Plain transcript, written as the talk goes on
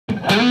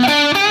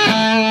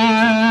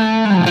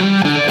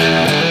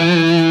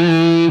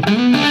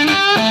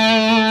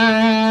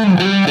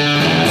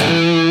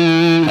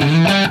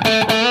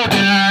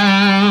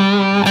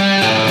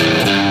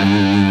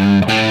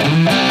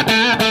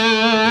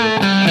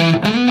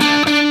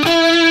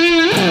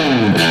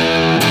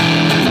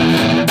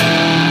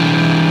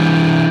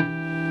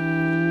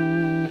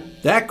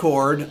That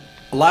chord,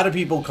 a lot of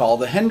people call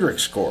the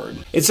Hendrix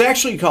chord. It's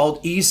actually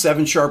called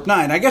E7 sharp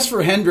 9. I guess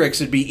for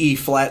Hendrix it'd be E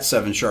flat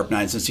 7 sharp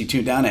 9 since he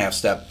tuned down a half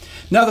step.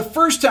 Now the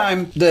first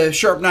time the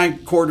sharp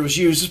 9 chord was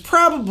used is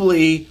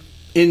probably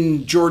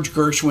in George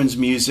Gershwin's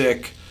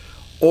music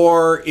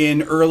or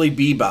in early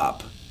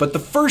bebop. But the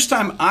first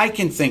time I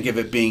can think of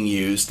it being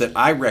used that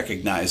I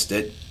recognized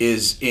it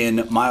is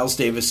in Miles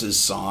Davis's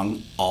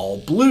song All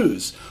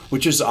Blues,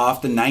 which is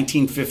off the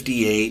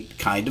 1958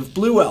 Kind of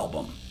Blue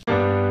album.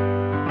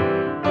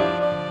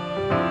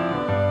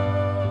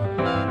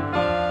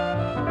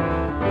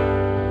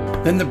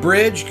 Then the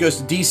bridge goes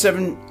to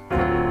D7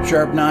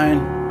 sharp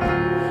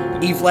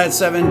 9, E flat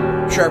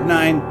 7 sharp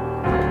 9,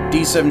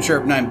 D7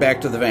 sharp 9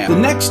 back to the vamp. The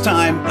next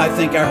time I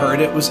think I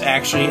heard it was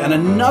actually on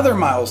another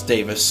Miles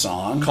Davis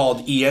song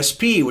called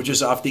ESP, which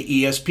is off the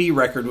ESP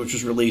record, which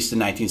was released in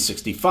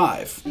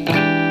 1965.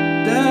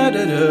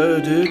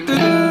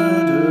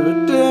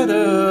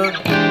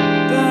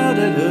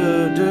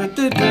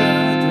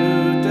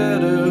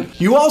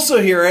 You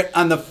also hear it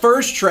on the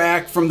first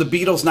track from the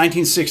Beatles'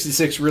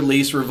 1966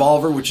 release,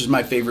 Revolver, which is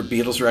my favorite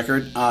Beatles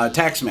record,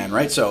 Taxman,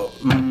 right? So,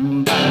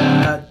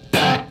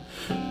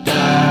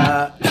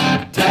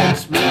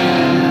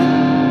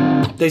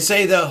 Taxman. They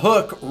say the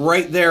hook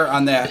right there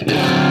on that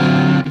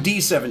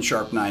D7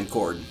 sharp 9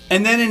 chord.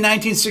 And then in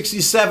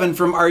 1967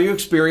 from Are You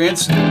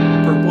Experienced?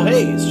 Purple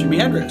Haze, Jimi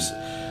Hendrix.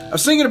 I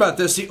was thinking about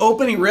this, the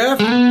opening riff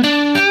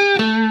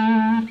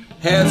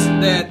has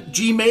that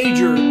G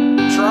major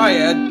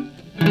triad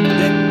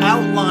that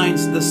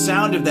outlines the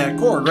sound of that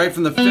chord, right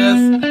from the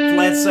 5th,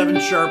 flat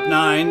 7, sharp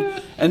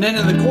 9, and then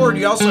in the chord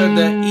you also have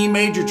the E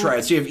major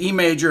triad. So you have E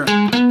major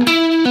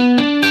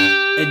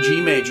and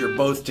G major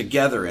both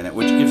together in it,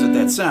 which gives it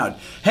that sound.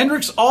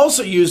 Hendrix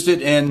also used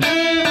it in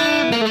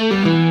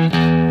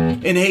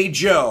Hey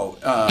Joe,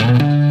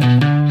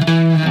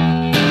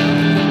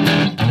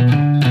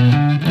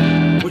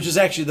 which is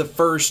actually the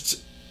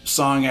first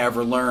song I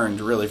ever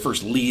learned, really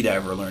first lead I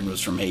ever learned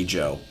was from Hey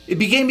Joe. It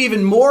became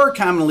even more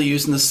commonly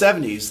used in the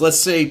 70s. Let's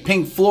say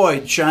Pink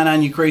Floyd, Shine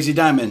On You Crazy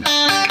Diamond.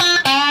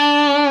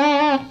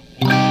 At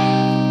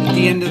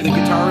the end of the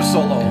guitar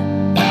solo.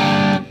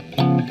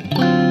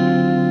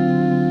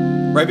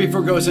 Right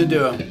before it goes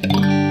into a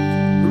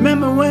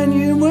Remember When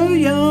You Were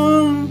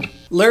Young.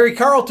 Larry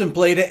Carlton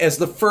played it as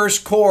the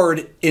first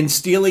chord in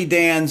Steely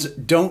Dan's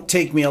Don't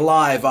Take Me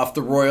Alive off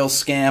the Royal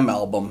Scam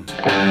album.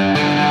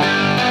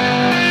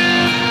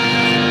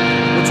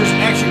 Which was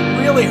actually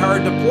really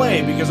hard to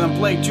play because I'm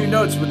playing 2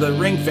 notes with the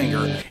ring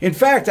finger. In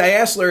fact, I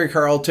asked Larry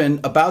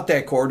Carlton about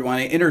that chord when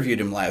I interviewed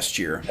him last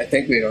year. I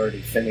think we'd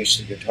already finished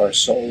the guitar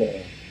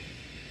solo,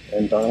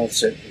 and Donald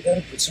said, "We got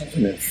to put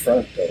something in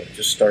front though, it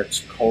just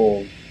starts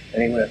cold."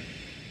 And he went,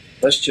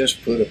 "Let's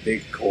just put a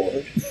big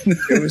chord."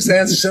 It was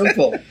that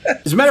simple.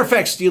 As a matter of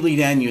fact, Steely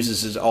Dan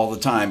uses it all the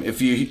time.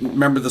 If you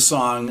remember the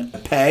song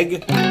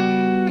Peg,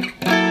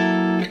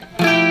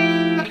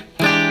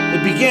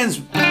 it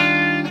begins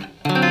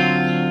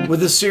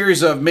with a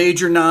series of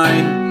major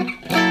 9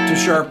 to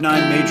sharp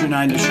 9, major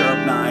 9 to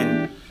sharp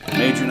 9,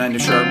 major 9 to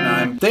sharp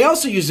 9. They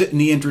also use it in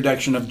the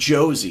introduction of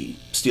Josie,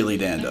 Steely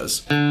Dan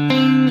does.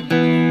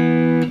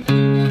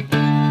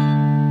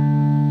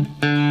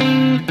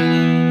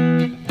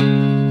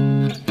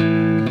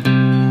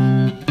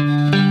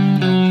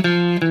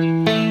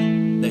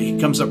 Then he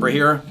comes up right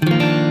here,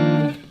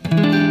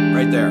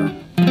 right there.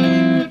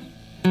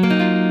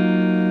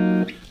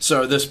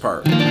 So this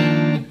part.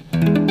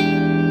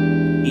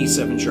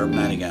 E7 sharp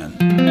 9 again,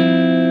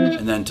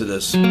 and then to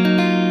this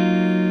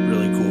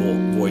really cool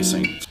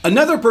voicing.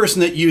 Another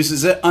person that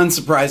uses it,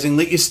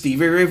 unsurprisingly, is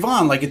Stevie Ray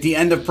Vaughan. Like at the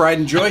end of Pride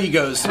and Joy, he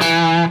goes. As a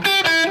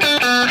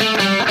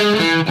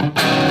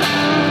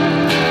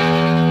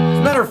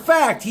matter of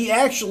fact, he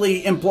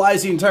actually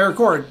implies the entire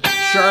chord.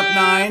 Sharp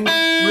 9,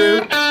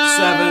 root,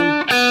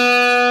 7,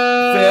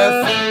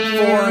 5th,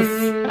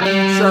 4th,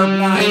 sharp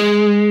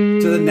 9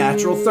 to the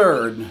natural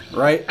 3rd,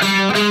 right?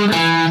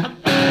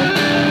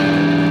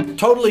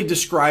 Totally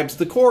describes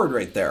the chord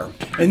right there.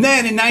 And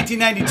then in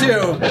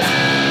 1992,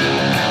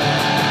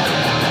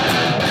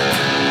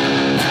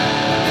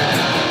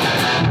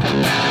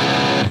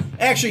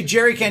 actually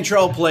Jerry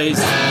Cantrell plays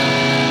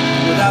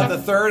without the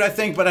 3rd, I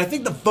think, but I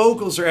think the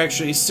vocals are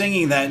actually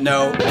singing that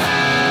note,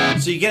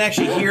 so you can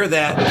actually hear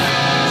that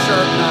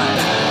sharp 9.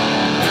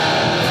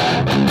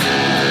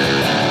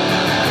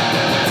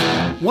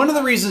 One of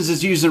the reasons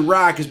it's used in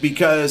rock is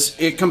because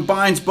it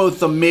combines both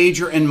the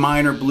major and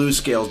minor blues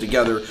scales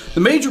together. The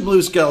major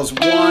blues scale is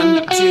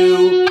 1,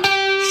 2,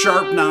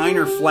 sharp 9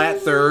 or flat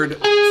 3rd,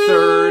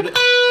 3rd,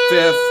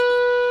 5th,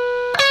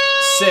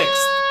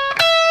 6th,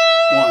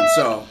 1.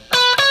 So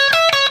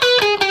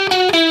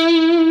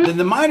then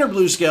the minor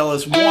blues scale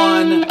is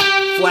 1,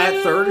 flat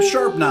 3rd or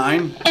sharp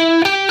 9,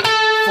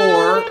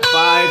 4,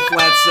 5,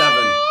 flat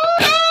 7.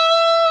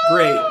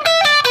 Great.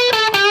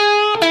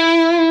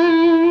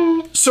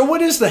 So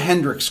what is the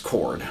Hendrix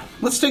chord?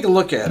 Let's take a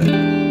look at it.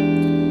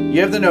 You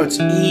have the notes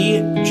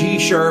E, G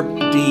sharp,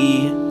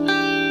 D,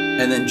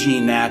 and then G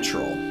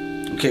natural.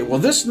 Okay, well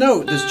this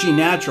note, this G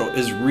natural,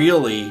 is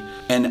really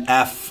an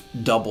F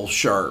double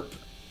sharp.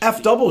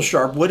 F double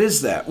sharp, what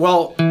is that?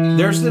 Well,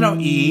 there's the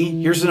note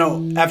E, here's the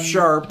note F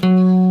sharp,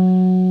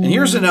 and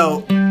here's the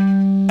note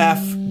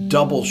F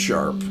double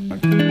sharp.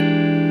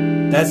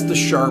 That's the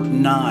sharp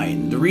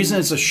 9. The reason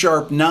it's a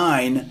sharp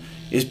 9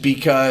 is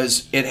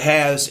because it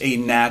has a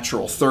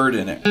natural third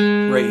in it,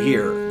 right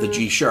here, the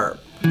G sharp,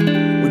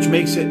 which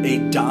makes it a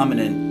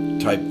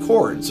dominant type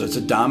chord. So it's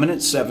a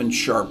dominant 7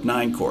 sharp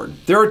 9 chord.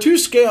 There are two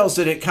scales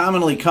that it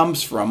commonly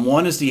comes from.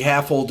 One is the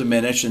half whole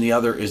diminished and the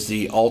other is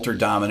the alter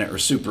dominant or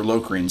super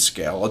Locrian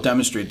scale. I'll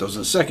demonstrate those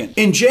in a second.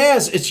 In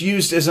jazz, it's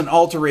used as an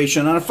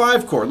alteration on a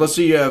 5 chord. Let's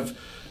say you have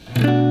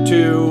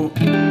 2,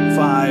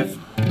 5,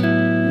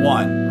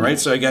 1, right?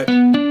 So I got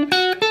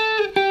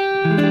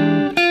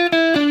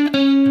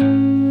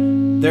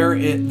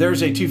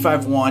there's a 2,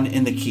 5, 1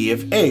 in the key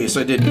of A.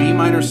 So I did B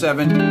minor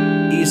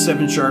 7, E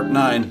 7 sharp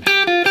 9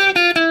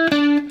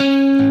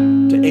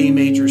 to A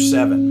major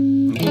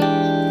 7.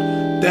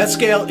 That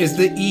scale is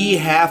the E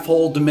half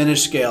whole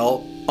diminished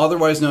scale,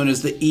 otherwise known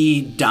as the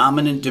E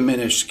dominant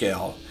diminished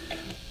scale.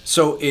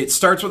 So it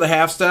starts with a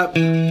half step,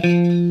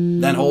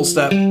 then whole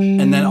step,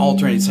 and then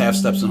alternates half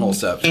steps and whole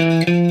steps.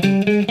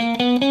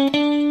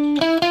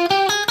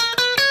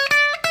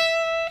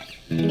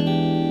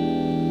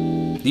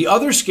 The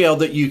other scale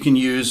that you can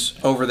use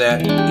over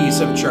that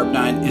E7 sharp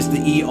 9 is the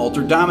E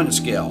alter dominant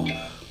scale.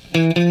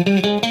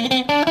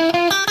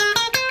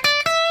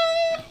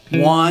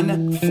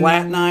 1,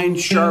 flat 9,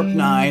 sharp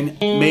 9,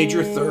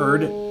 major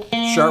 3rd,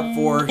 sharp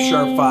 4,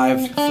 sharp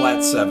 5,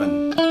 flat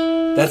 7.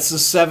 That's the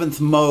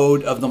 7th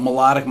mode of the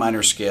melodic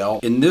minor scale.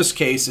 In this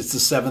case, it's the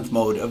 7th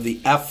mode of the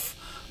F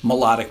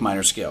melodic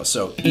minor scale.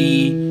 So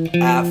E,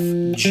 F,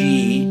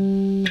 G,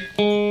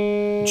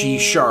 G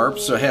sharp,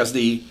 so it has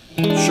the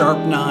sharp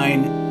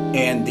 9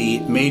 and the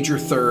major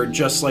 3rd,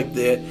 just like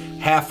the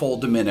half whole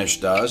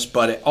diminished does,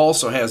 but it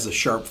also has the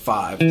sharp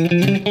 5.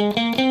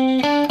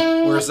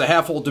 Whereas the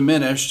half whole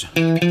diminished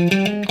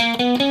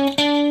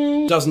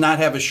does not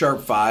have a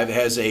sharp 5. It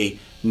has a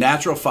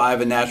natural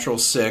 5, a natural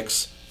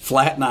 6,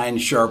 flat 9,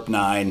 sharp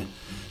 9,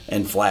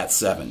 and flat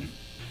 7.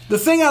 The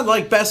thing I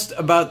like best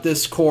about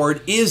this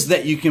chord is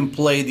that you can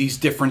play these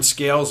different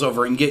scales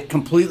over and get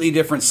completely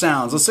different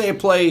sounds. Let's say I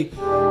play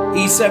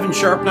E7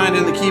 sharp 9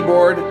 on the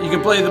keyboard. You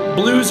can play the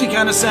bluesy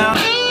kind of sound.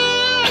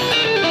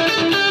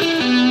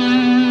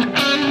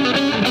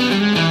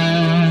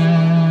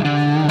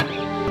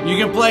 You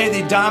can play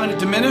the dominant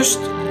diminished.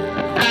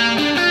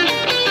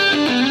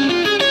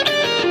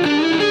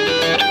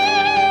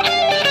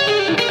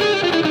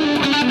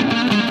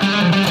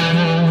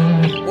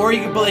 Or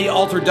you can play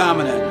alter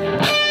dominant.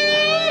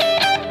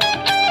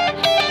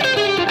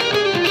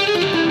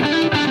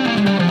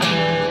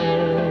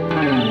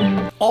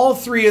 All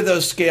three of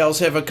those scales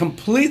have a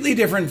completely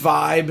different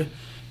vibe,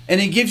 and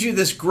it gives you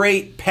this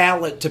great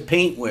palette to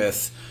paint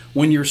with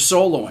when you're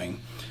soloing.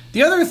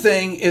 The other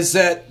thing is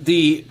that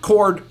the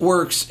chord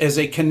works as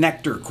a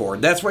connector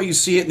chord. That's why you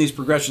see it in these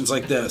progressions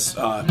like this.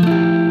 With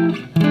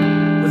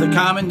a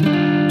common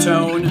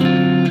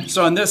tone.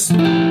 So on this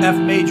F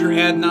major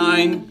add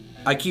 9,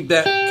 I keep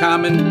that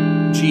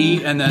common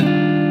G and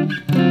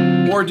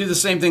then, or do the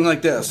same thing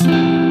like this.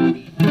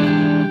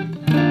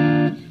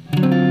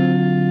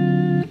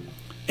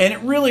 And it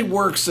really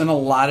works in a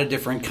lot of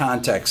different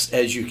contexts,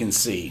 as you can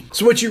see.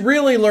 So what you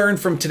really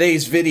learned from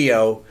today's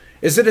video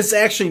is that it's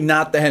actually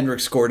not the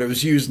Hendrix chord. It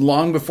was used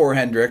long before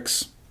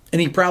Hendrix, and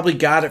he probably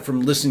got it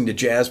from listening to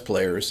jazz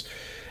players.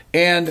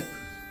 And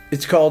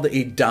it's called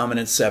a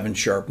dominant 7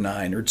 sharp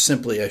 9, or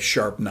simply a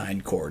sharp 9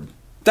 chord.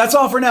 That's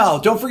all for now.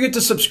 Don't forget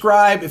to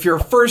subscribe. If you're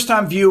a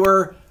first-time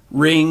viewer,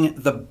 ring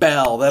the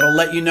bell. That'll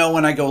let you know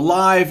when I go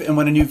live and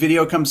when a new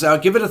video comes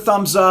out. Give it a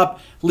thumbs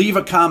up. Leave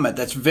a comment.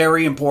 That's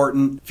very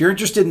important. If you're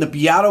interested in the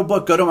Beato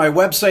book, go to my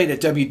website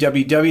at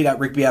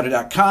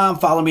www.rickbeato.com.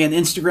 Follow me on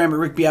Instagram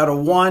at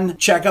rickbeato1.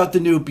 Check out the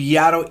new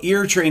Beato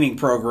ear training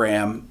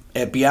program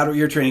at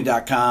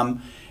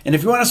beatoeartraining.com. And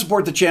if you want to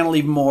support the channel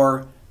even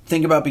more,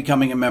 think about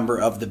becoming a member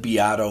of the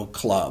Beato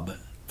Club.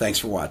 Thanks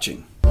for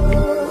watching.